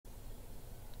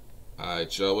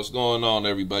Alright, y'all. What's going on,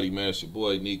 everybody, man? It's your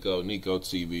boy Nico,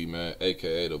 NicoTV, man,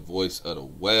 aka the voice of the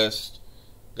West.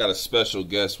 Got a special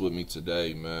guest with me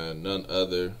today, man. None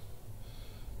other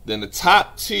than the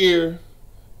top tier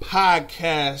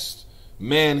podcast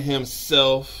man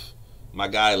himself, my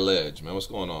guy Ledge, man. What's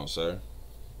going on, sir?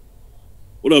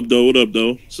 What up,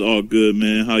 though? It's all good,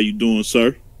 man. How you doing,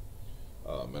 sir?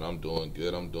 Man, I'm doing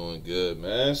good,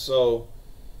 man. So,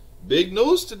 big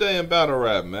news today in battle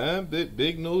rap, man.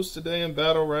 Big news today in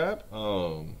battle rap.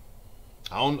 I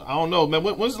don't know, man.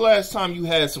 When's the last time you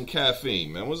had some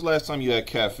caffeine, man? When's the last time you had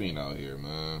caffeine out here,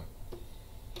 man?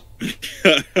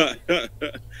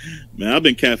 Man, I've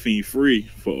been caffeine free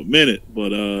for a minute,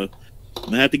 but I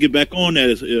have to get back on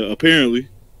that. Apparently.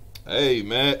 Hey,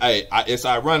 man. It's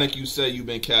ironic you say you've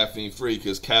been caffeine free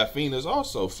because caffeine is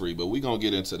also free, but we gonna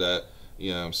get into that.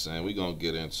 You know what I'm saying? We gonna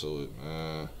get into it,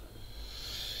 man.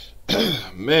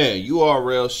 Man,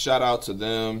 URL, shout out to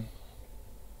them.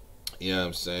 You know what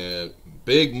I'm saying?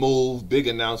 Big move, big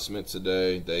announcement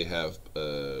today. They have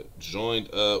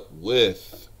joined up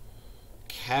with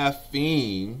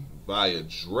Caffeine via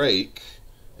Drake,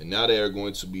 and now they are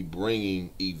going to be bringing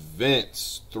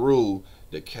events through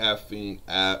the Caffeine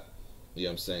app. You know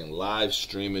what I'm saying? Live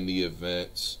streaming the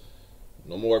events.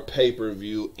 No more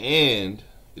pay-per-view, and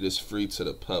it is free to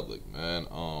the public, man.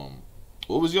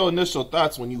 What was your initial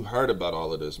thoughts when you heard about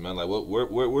all of this, man? Like,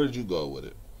 where did you go with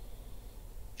it?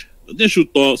 Initial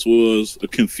thoughts was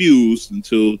confused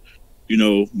until,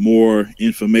 more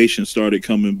information started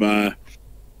coming by.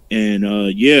 And,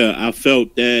 I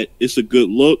felt that it's a good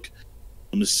look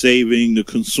on saving the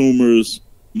consumers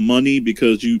money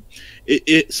because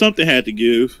something had to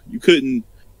give. You couldn't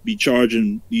be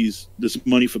charging this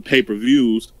money for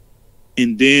pay-per-views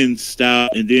and then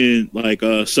stop and then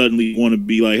suddenly want to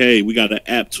be like, hey, we got an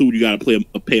app too, you got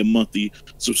to pay a monthly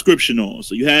subscription on.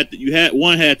 So you had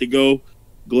to go.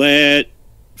 Glad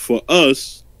for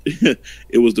us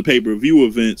it was the pay-per-view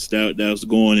events that was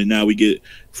going, and now we get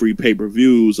free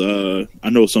pay-per-views. I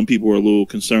know some people are a little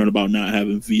concerned about not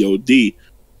having VOD,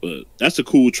 but that's a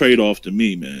cool trade-off to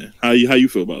me, man. How you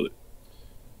feel about it?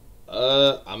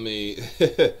 I mean,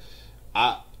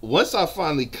 once I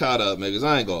finally caught up, man, because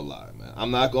I ain't gonna lie, man.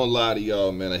 I'm not gonna lie to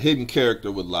y'all, man. A hidden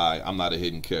character would lie. I'm not a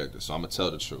hidden character, so I'm gonna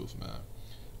tell the truth, man.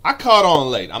 I caught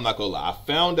on late. I'm not gonna lie. I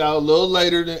found out a little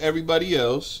later than everybody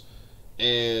else,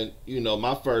 and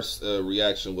my first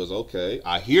reaction was, okay,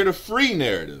 I hear the free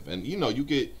narrative, and you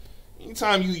get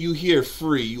anytime you hear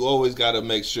free, you always got to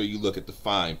make sure you look at the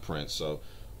fine print. So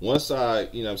once I,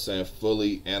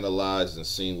 fully analyzed and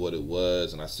seen what it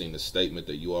was, and I seen the statement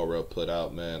that URL put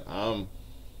out, man, I'm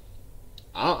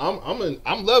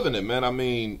loving it, man. I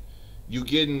mean, you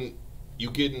getting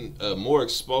more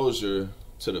exposure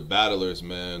to the battlers,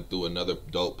 man, through another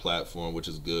dope platform, which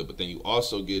is good. But then you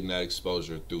also getting that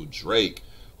exposure through Drake,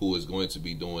 who is going to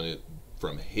be doing it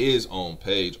from his own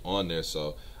page on there.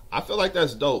 So I feel like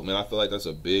that's dope, man. I feel like that's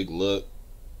a big look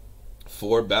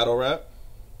for battle rap.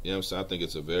 You know what I'm saying? I think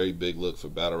it's a very big look for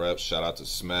battle rap. Shout out to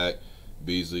Smack,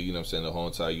 Beasley, the whole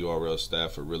entire URL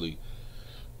staff for really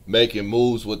making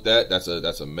moves with that. That's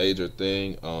a major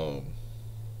thing.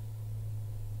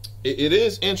 It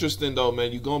is interesting though,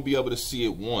 man. You're gonna be able to see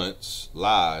it once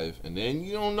live, and then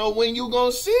you don't know when you're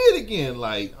gonna see it again.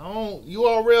 Like,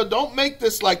 URL, don't make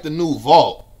this like the new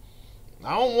Vault.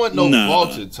 I don't want no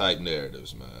vaulted type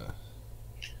narratives, man.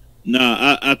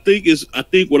 Nah, I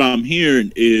think what I'm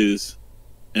hearing is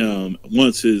because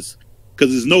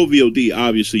there's no VOD,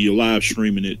 obviously you're live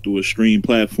streaming it through a stream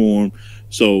platform,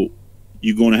 so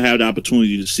you're going to have the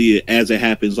opportunity to see it as it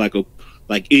happens,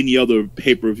 like any other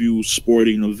pay-per-view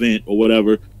sporting event or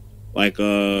whatever,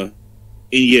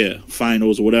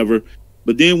 finals or whatever.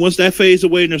 But then once that fades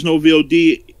away and there's no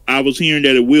VOD, I was hearing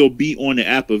that it will be on the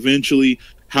app eventually.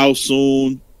 How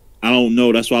soon? I don't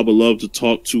know. That's why I would love to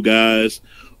talk to guys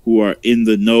who are in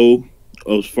the know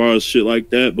as far as shit like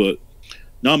that. But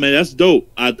no, man, that's dope.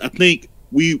 I think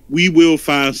we will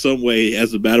find some way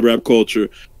as a battle rap culture.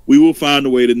 We will find a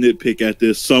way to nitpick at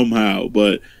this somehow,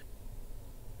 but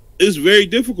it's very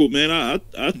difficult, man. I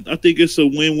think it's a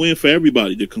win-win for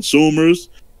everybody. The consumers,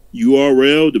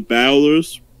 URL, the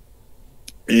battlers,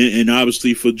 and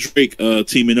obviously for Drake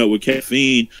teaming up with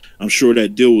Caffeine, I'm sure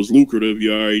that deal was lucrative.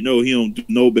 You already know he don't do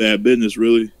no bad business,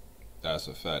 really. That's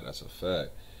a fact.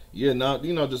 Yeah, now,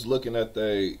 just looking at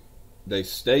they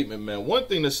statement, man, one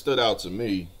thing that stood out to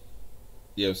me,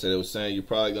 it was saying you're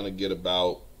probably going to get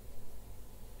about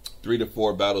 3 to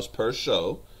 4 battles per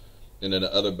show, and then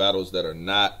the other battles that are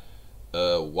not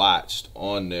watched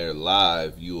on there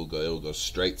live, it will go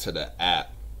straight to the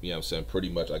app. Pretty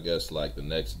much, I guess, like the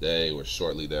next day or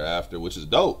shortly thereafter, which is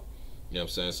dope. You know what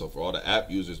I'm saying? So for all the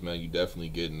app users, man, you definitely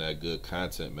getting that good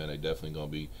content, man. They definitely gonna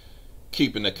be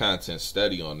keeping the content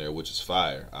steady on there, which is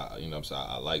fire. You know what I'm saying?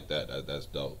 I like that. That's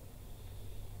dope.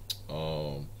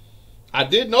 I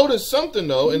did notice something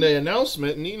though in the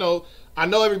announcement, and you know, I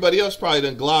know everybody else probably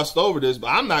done glossed over this, but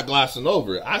I'm not glossing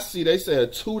over it. I see they say a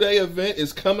 2-day event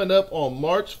is coming up on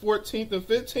March 14th and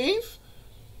 15th.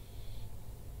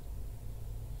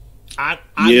 I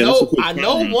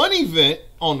know one event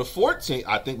on the 14th.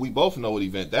 I think we both know what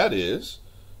event that is.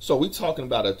 So we talking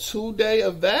about a 2-day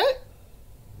event?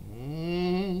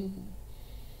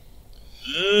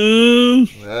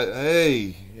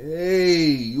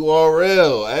 Hey,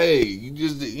 URL. Hey, you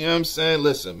just, you know what I'm saying?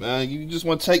 Listen, man, you just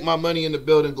want to take my money in the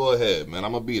building, go ahead, man.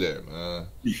 I'm going to be there, man.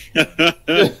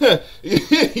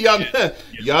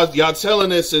 y'all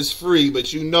telling us it's free,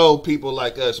 but you know people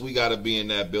like us, we got to be in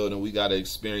that building. We got to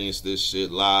experience this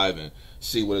shit live and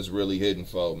see what it's really hitting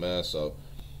for, man. So,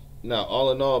 now,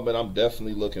 all in all, man, I'm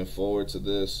definitely looking forward to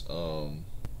this.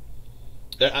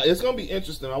 It's gonna be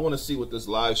interesting. I want to see what this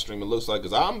live stream looks like,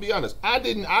 because I'm gonna be honest, I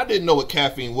didn't know what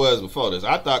caffeine was before this.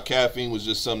 I thought caffeine was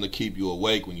just something to keep you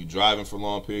awake when you're driving for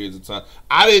long periods of time.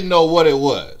 I didn't know what it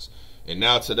was, and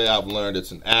now today I've learned it's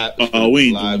an app. We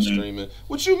ain't live streaming.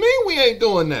 What you mean we ain't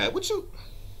doing that? What you?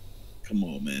 Come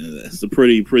on, man. That's a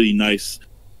pretty nice,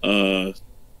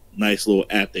 nice little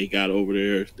app they got over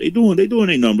there. They doing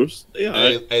their numbers.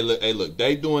 Hey, look,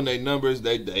 they doing their numbers.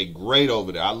 They great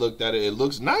over there. I looked at it. It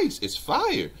looks nice. It's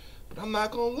fire. But I'm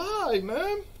not gonna lie,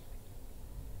 man.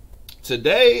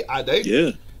 Today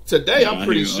I'm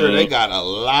pretty sure they got a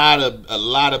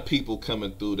lot of people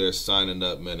coming through there signing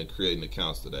up, man, and creating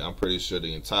accounts today. I'm pretty sure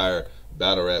the entire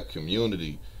battle rap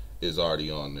community is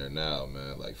already on there now,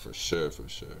 man. Like, for sure.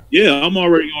 Yeah, I'm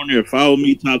already on there. Follow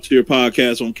me, Top Tier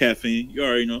Podcast on Caffeine. You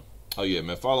already know. Oh, yeah,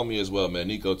 man. Follow me as well, man.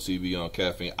 NicoTV on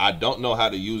Caffeine. I don't know how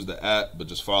to use the app, but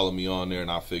just follow me on there and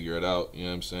I'll figure it out. You know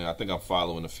what I'm saying? I think I'm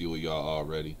following a few of y'all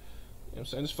already. You know what I'm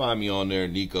saying? Just find me on there,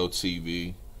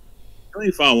 NicoTV. You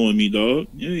ain't following me, dog.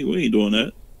 We ain't doing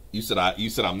that. You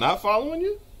said I'm not following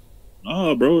you?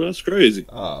 Oh, bro, that's crazy.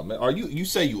 Oh, man. Are you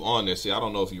say you on there? See, I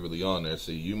don't know if you really on there.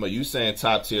 See, you saying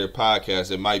Top Tier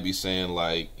Podcast, it might be saying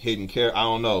like hidden character. I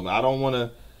don't know, man. I don't want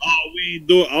to. Oh, we ain't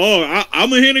doing. Oh,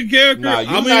 I'm a hidden character. Nah,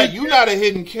 you're not a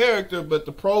hidden character, but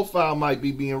the profile might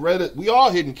be being read. We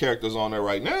all hidden characters on there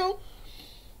right now.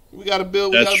 We got to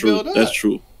build. That's true. Build up. That's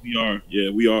true. We are. Yeah,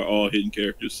 we are all hidden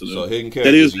characters. So hidden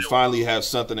characters, you finally have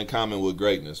something in common with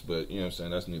greatness. But you know what I'm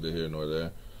saying? That's neither here nor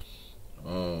there.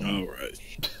 All right.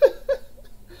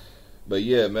 But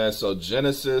yeah, man, so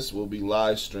Genesis will be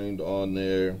live streamed on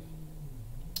there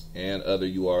and other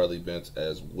URL events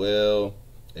as well.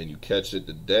 And you catch it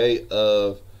the day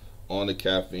of on the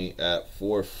Caffeine app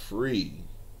for free.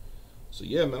 So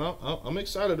yeah, man, I'm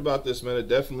excited about this, man. It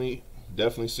definitely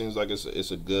seems like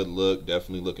it's a good look.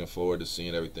 Definitely looking forward to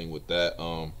seeing everything with that.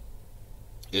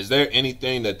 Is there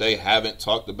anything that they haven't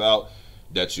talked about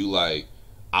that you like,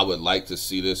 I would like to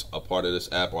see this a part of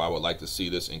this app, or I would like to see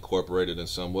this incorporated in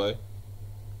some way?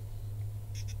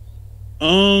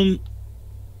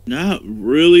 Not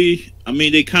really. I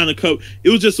mean, they kind of covered. It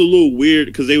was just a little weird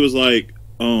because they was like,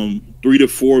 3 to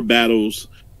 4 battles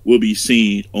will be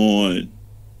seen on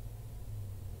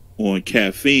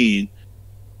Caffeine,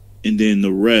 and then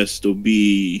the rest will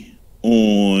be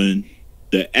on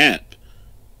the app.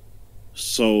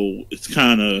 So it's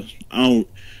kind of, I don't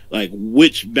like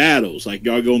which battles. Like,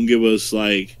 y'all gonna give us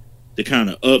like the kind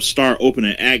of upstart open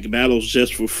and act battles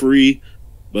just for free,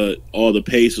 but all the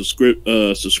paid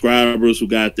subscribers who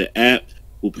got the app,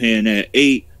 who paying that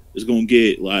 $8, is gonna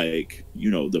get like,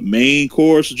 you know, the main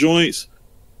course joints?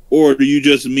 Or do you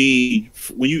just mean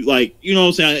when you like, you know what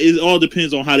I'm saying? It all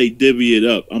depends on how they divvy it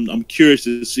up. I'm curious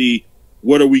to see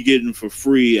what are we getting for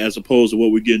free as opposed to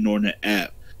what we're getting on the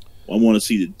app. I want to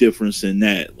see the difference in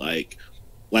that. Like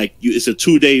it's a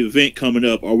 2-day event coming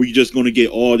up. Are we just going to get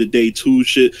all the day 2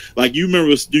 shit? Like, you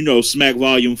remember, you know, Smack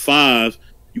Volume 5.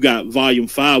 You got Volume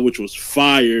 5, which was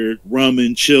fire,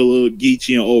 Rummin, Chilla,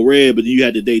 Geechee, and Old Red. But then you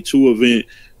had the day 2 event,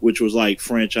 which was like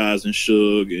Franchise and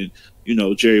Suge and, you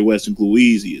know, Jerry West and Glue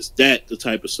Easy. Is that the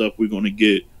type of stuff we're going to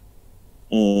get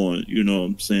on, you know what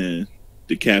I'm saying,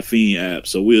 the Caffeine app?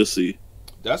 So we'll see.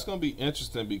 That's going to be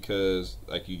interesting because,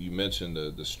 like you mentioned,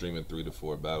 the streaming 3 to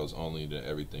 4 battles only, then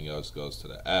everything else goes to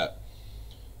the app.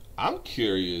 I'm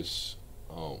curious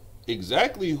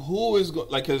exactly who is going,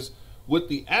 like, because with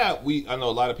the app, I know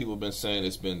a lot of people have been saying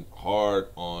it's been hard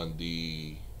on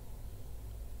the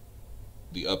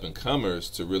up and comers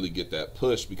to really get that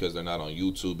push because they're not on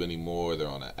YouTube anymore. They're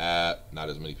on the app. Not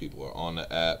as many people are on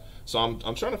the app. So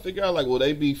I'm trying to figure out, like, will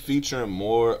they be featuring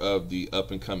more of the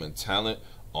up and coming talent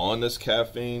on this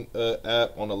Caffeine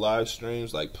app on the live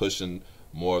streams, like pushing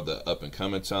more of the up and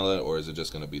coming talent, or is it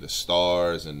just going to be the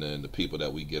stars and then the people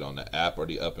that we get on the app are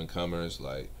the up and comers?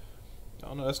 Like, I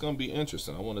don't know. That's going to be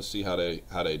interesting. I want to see how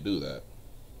they do that.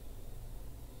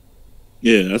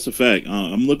 Yeah, that's a fact.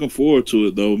 I'm looking forward to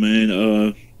it though,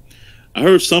 man. I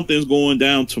heard something's going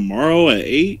down tomorrow at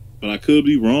 8, but I could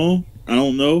be wrong. I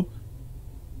don't know.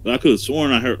 But I could have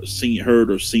sworn I heard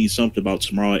or seen something about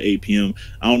tomorrow at 8 p.m.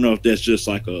 I don't know if that's just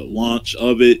like a launch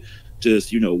of it,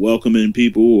 just, welcoming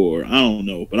people, or I don't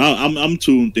know. But I'm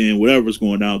tuned in. Whatever's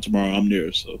going down tomorrow, I'm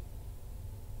there. So.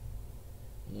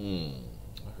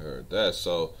 I heard that.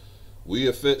 So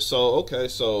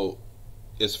so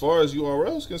as far as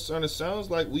URL is concerned, it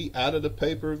sounds like we out of the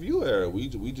pay-per-view era.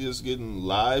 We just getting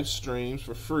live streams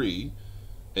for free,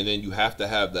 and then you have to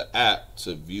have the app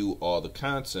to view all the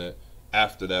content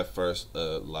after that first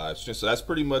live stream. So that's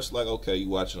pretty much like, okay, you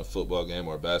watching a football game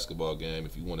or a basketball game.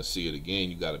 If you want to see it again,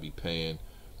 you got to be paying.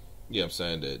 Yeah, I'm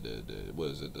saying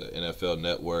the NFL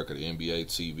Network or the NBA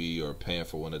TV, or paying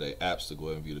for one of their apps to go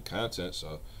ahead and view the content.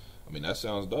 So, I mean, that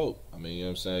sounds dope. I mean, you know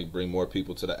what I'm saying? Bring more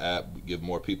people to the app, give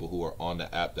more people who are on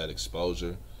the app that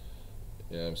exposure.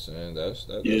 You know what I'm saying? That's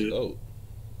dope.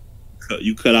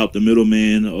 You cut out the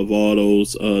middleman of all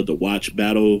those, the watch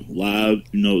battle live,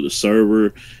 the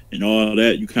server and all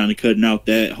that. You kind of cutting out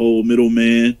that whole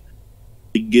middleman,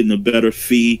 getting a better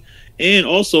fee. And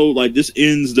also, like, this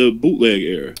ends the bootleg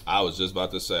era. I was just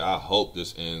about to say, I hope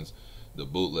this ends the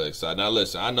bootleg side. Now,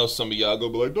 listen, I know some of y'all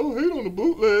gonna be like, don't hate on the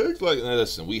bootlegs. Like, now,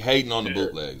 listen, we hating on the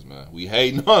bootlegs, man. We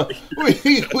hating on, we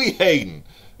hating.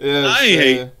 Yeah, I ain't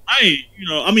hating. I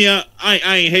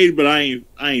ain't hating, but I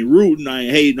ain't rooting. I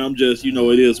ain't hating. I'm just, it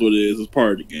is what it is. It's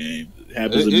part of the game. It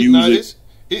happens in music.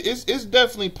 It's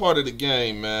definitely part of the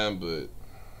game, man. But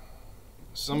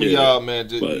some of y'all, man,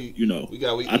 just,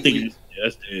 I think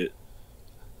that's it.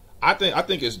 I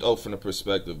think it's dope from the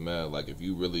perspective, man. Like, if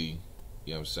you really,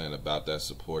 you know what I'm saying, about that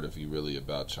support, if you really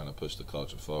about trying to push the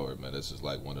culture forward, man, this is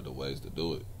like one of the ways to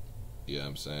do it. You know what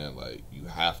I'm saying? Like, you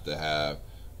have to have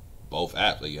both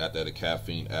apps. Like, you have to have the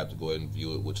Caffeine app to go ahead and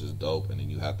view it, which is dope, and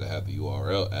then you have to have the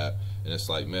URL app. And it's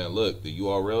like, man, look, the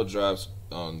URL drives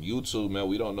on YouTube, man,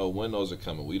 we don't know when those are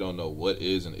coming. We don't know what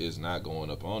is and is not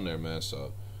going up on there, man.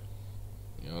 So,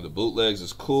 the bootlegs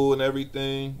is cool and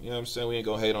everything. You know what I'm saying? We ain't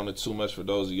gonna hate on it too much for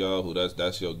those of y'all who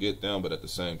that's your get down. But at the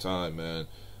same time, man,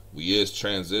 we is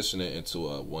transitioning into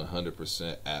a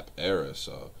 100% app era.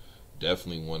 So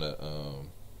definitely want to,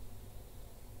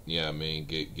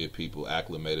 get people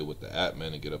acclimated with the app,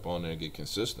 man, and get up on there and get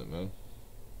consistent, man.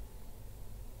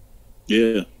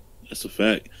 Yeah, that's a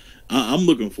fact. I'm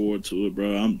looking forward to it,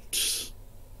 bro.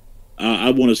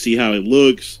 I want to see how it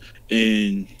looks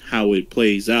and how it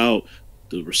plays out.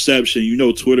 The reception,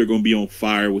 Twitter gonna be on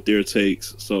fire with their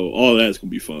takes, so all that's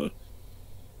gonna be fun.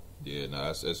 Yeah,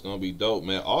 it's gonna be dope,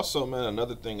 man. Also, man,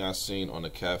 another thing I seen on the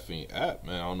Caffeine app,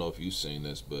 man, I don't know if you've seen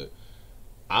this, but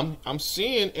I'm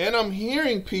seeing and I'm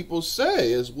hearing people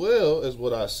say, as well as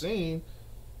what I've seen,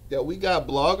 that we got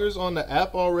bloggers on the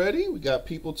app already. We got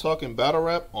people talking battle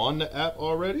rap on the app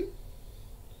already.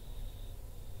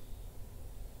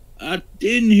 I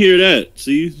didn't hear that.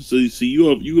 See, you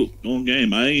on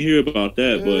game. I didn't hear about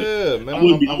that, but man, I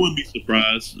wouldn't be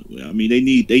surprised. I mean,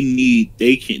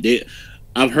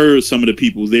 I've heard some of the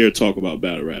people there talk about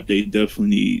battle rap. They definitely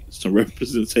need some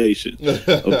representation of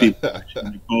people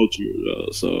in the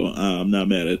culture. So I'm not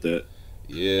mad at that.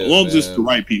 Yeah, as long as it's the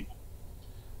right people.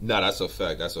 No, that's a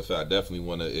fact. That's a fact. I definitely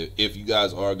want to. If you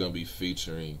guys are going to be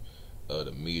featuring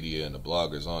the media and the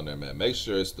bloggers on there, man, make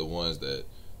sure it's the ones that,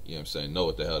 you know what I'm saying, know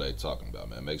what the hell they talking about,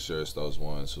 man. Make sure it's those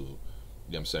ones who, you know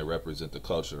what I'm saying, represent the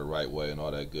culture the right way and all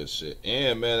that good shit.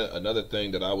 And, man, another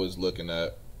thing that I was looking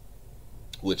at,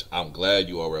 which I'm glad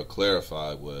you already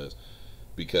clarified, was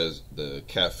because the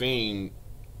Caffeine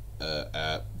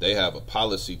app, they have a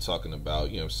policy talking about,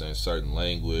 you know what I'm saying, certain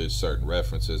language, certain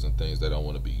references and things that don't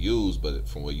want to be used. But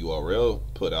from what URL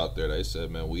put out there, they said,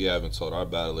 man, we haven't told our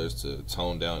battlers to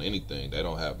tone down anything. They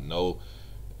don't have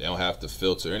to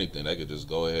filter anything. They could just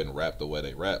go ahead and rap the way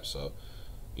they rap. So,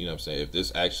 you know what I'm saying, if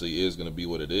this actually is going to be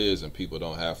what it is and people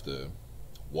don't have to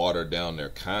water down their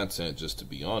content just to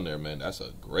be on there, man, that's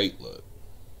a great look.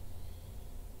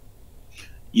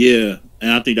 Yeah,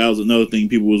 and I think that was another thing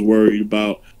people was worried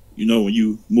about. When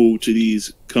you move to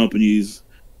these companies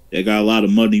that got a lot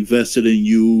of money vested in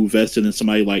you, vested in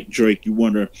somebody like Drake, you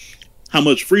wonder how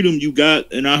much freedom you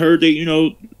got. And I heard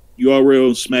that, URL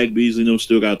and Smack Beasley,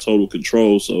 still got total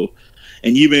control. So,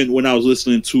 and even when I was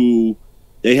listening to,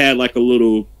 they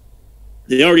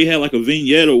already had like a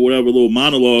vignette or whatever, little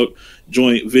monologue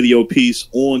joint video piece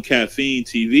on Caffeine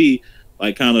TV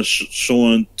like kind of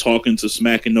showing, talking to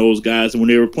smacking those guys. And when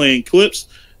they were playing clips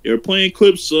of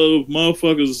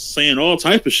motherfuckers saying all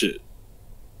type of shit.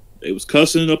 They was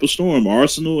cussing up a storm,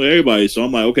 Arsenal, everybody. So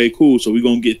I'm like, okay, cool. So we're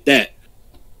going to get that.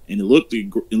 And it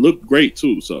looked great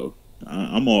too. So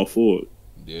I'm all for it.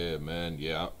 Yeah, man.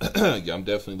 Yeah. Yeah, I'm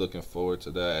definitely looking forward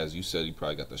to that. As you said, you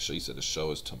probably got the show. You said the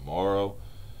show is tomorrow.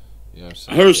 You know what I'm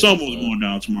saying? I heard something was going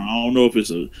down tomorrow. I don't know if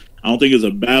I don't think it's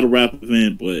a battle rap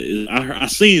event, but I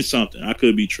seen something. I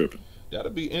could be tripping.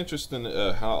 That'd be interesting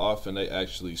how often they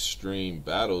actually stream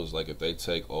battles. Like if they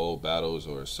take old battles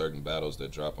or certain battles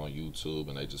that drop on YouTube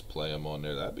and they just play them on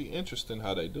there. That'd be interesting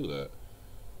how they do that.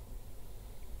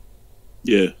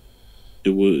 Yeah, it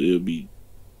would be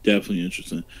definitely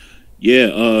interesting.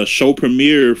 Yeah, show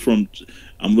premiere from.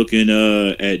 I'm looking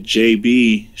at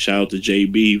JB. Shout out to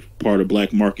JB, part of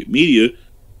Black Market Media.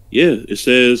 Yeah, it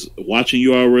says watching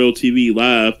URLTV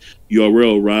live.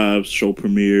 URL arrives. Show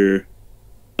premiere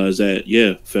is at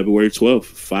February 12th,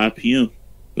 5 p.m.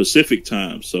 Pacific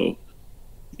time. So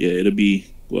yeah, it'll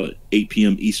be 8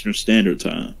 p.m. Eastern Standard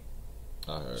Time.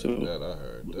 I heard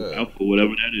that. Out for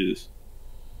whatever that is.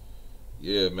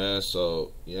 Yeah, man.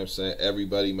 So you know what I'm saying,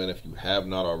 everybody, man. If you have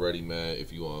not already, man,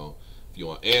 if you on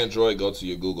Android, go to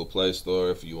your Google Play Store.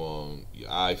 If you on your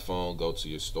iPhone, go to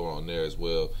your store on there as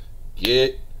well.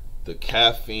 Get the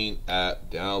Caffeine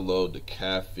app. Download the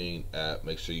Caffeine app.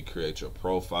 Make sure you create your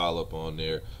profile up on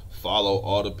there. Follow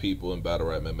all the people in Battle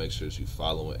Rap, man. Make sure that you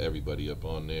following everybody up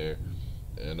on there.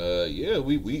 And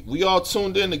we all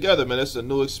tuned in together, man. It's a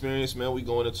new experience, man. We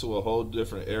going into a whole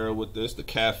different era with this, the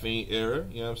caffeine era.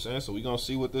 You know what I'm saying? So we gonna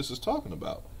see what this is talking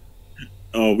about.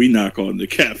 Oh, we not calling the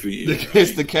caffeine era.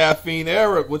 It's the caffeine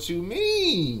era. What you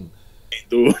mean? Ain't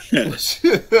doing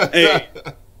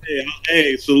that.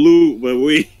 Hey, salute, but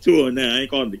we ain't doing that. I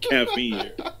ain't calling the caffeine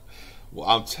era. Well,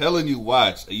 I'm telling you,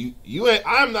 watch. You ain't.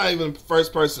 I'm not even the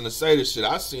first person to say this shit.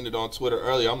 I seen it on Twitter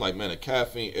earlier. I'm like, man, the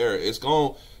caffeine era.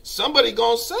 Somebody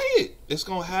gonna say it. It's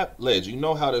gonna happen. Ledge, you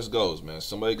know how this goes, man.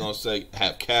 Somebody gonna say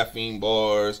have caffeine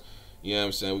bars. You know what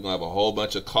I'm saying? We're gonna have a whole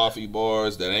bunch of coffee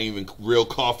bars that ain't even real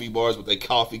coffee bars, but they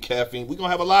coffee caffeine. We're gonna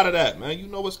have a lot of that, man. You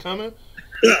know what's coming.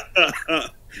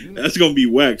 That's gonna be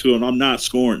whack too, and I'm not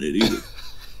scoring it either.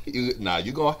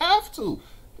 You're gonna have to.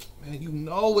 Man, you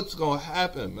know what's gonna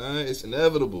happen, man. It's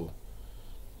inevitable.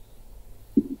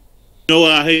 You know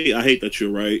what I hate? I hate that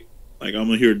you're right. Like, I'm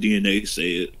gonna hear DNA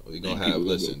say it. We gonna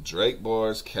have Drake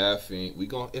bars, caffeine.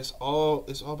 It's all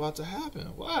about to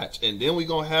happen. Watch, and then we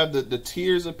gonna have the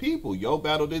tiers of people. Yo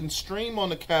battle didn't stream on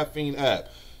the Caffeine app.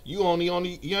 You only you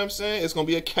know what I'm saying? It's gonna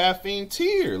be a caffeine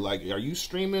tier. Like, are you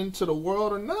streaming to the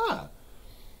world or not?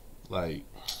 Like,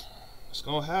 it's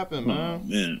gonna happen, man.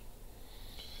 Man.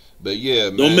 But yeah,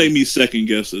 man. Don't make me second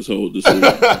guess this whole decision.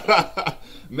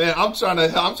 Man, I'm trying to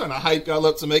hype y'all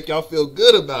up to make y'all feel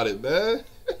good about it, man.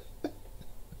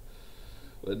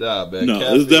 But nah, man. No,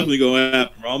 it's definitely gonna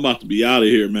happen, bro. I'm about to be out of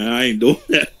here, man. I ain't doing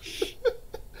that.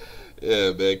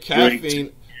 Yeah, man.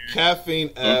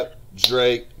 Caffeine app,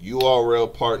 Drake,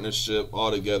 URL partnership, all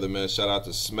together, man. Shout out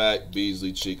to Smack,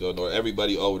 Beasley, Chico, North,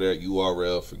 everybody over there at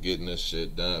URL for getting this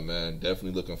shit done, man.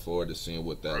 Definitely looking forward to seeing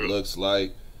what that looks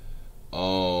like.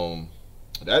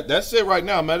 That's it right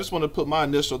now, man. I just want to put my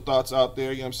initial thoughts out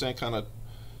there. You know what I'm saying? Kind of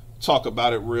talk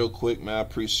about it real quick, man. I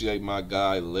appreciate my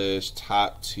guy Liz,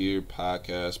 Top Tier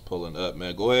Podcast, pulling up,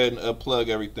 man. Go ahead and plug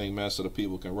everything, man, so the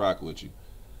people can rock with you.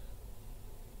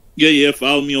 Yeah.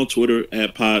 Follow me on Twitter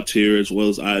at PodTier as well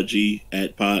as IG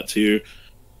at PodTier.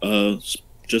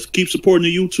 Just keep supporting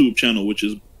the YouTube channel, which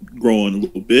is growing a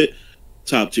little bit.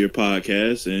 Top Tier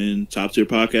Podcast and Top Tier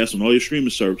Podcast on all your streaming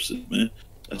services, man.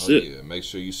 That's it. Yeah, make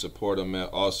sure you support them, man.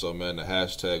 Also, man, the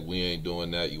hashtag We Ain't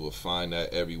Doing That, you will find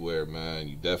that everywhere, man.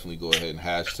 You definitely go ahead and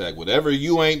hashtag whatever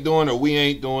you ain't doing or we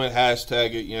ain't doing,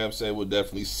 hashtag it. You know what I'm saying? We'll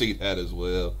definitely see that as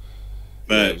well.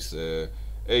 You know what I'm saying?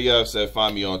 Hey, you know what I'm saying?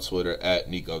 Find me on Twitter at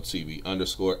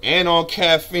NicoTV_ and on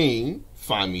Caffeine.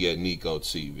 Find me at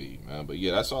NicoTV, man. But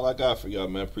yeah, that's all I got for y'all,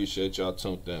 man. Appreciate y'all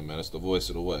tuned in, man. It's the voice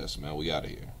of the West, man. We out of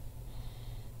here.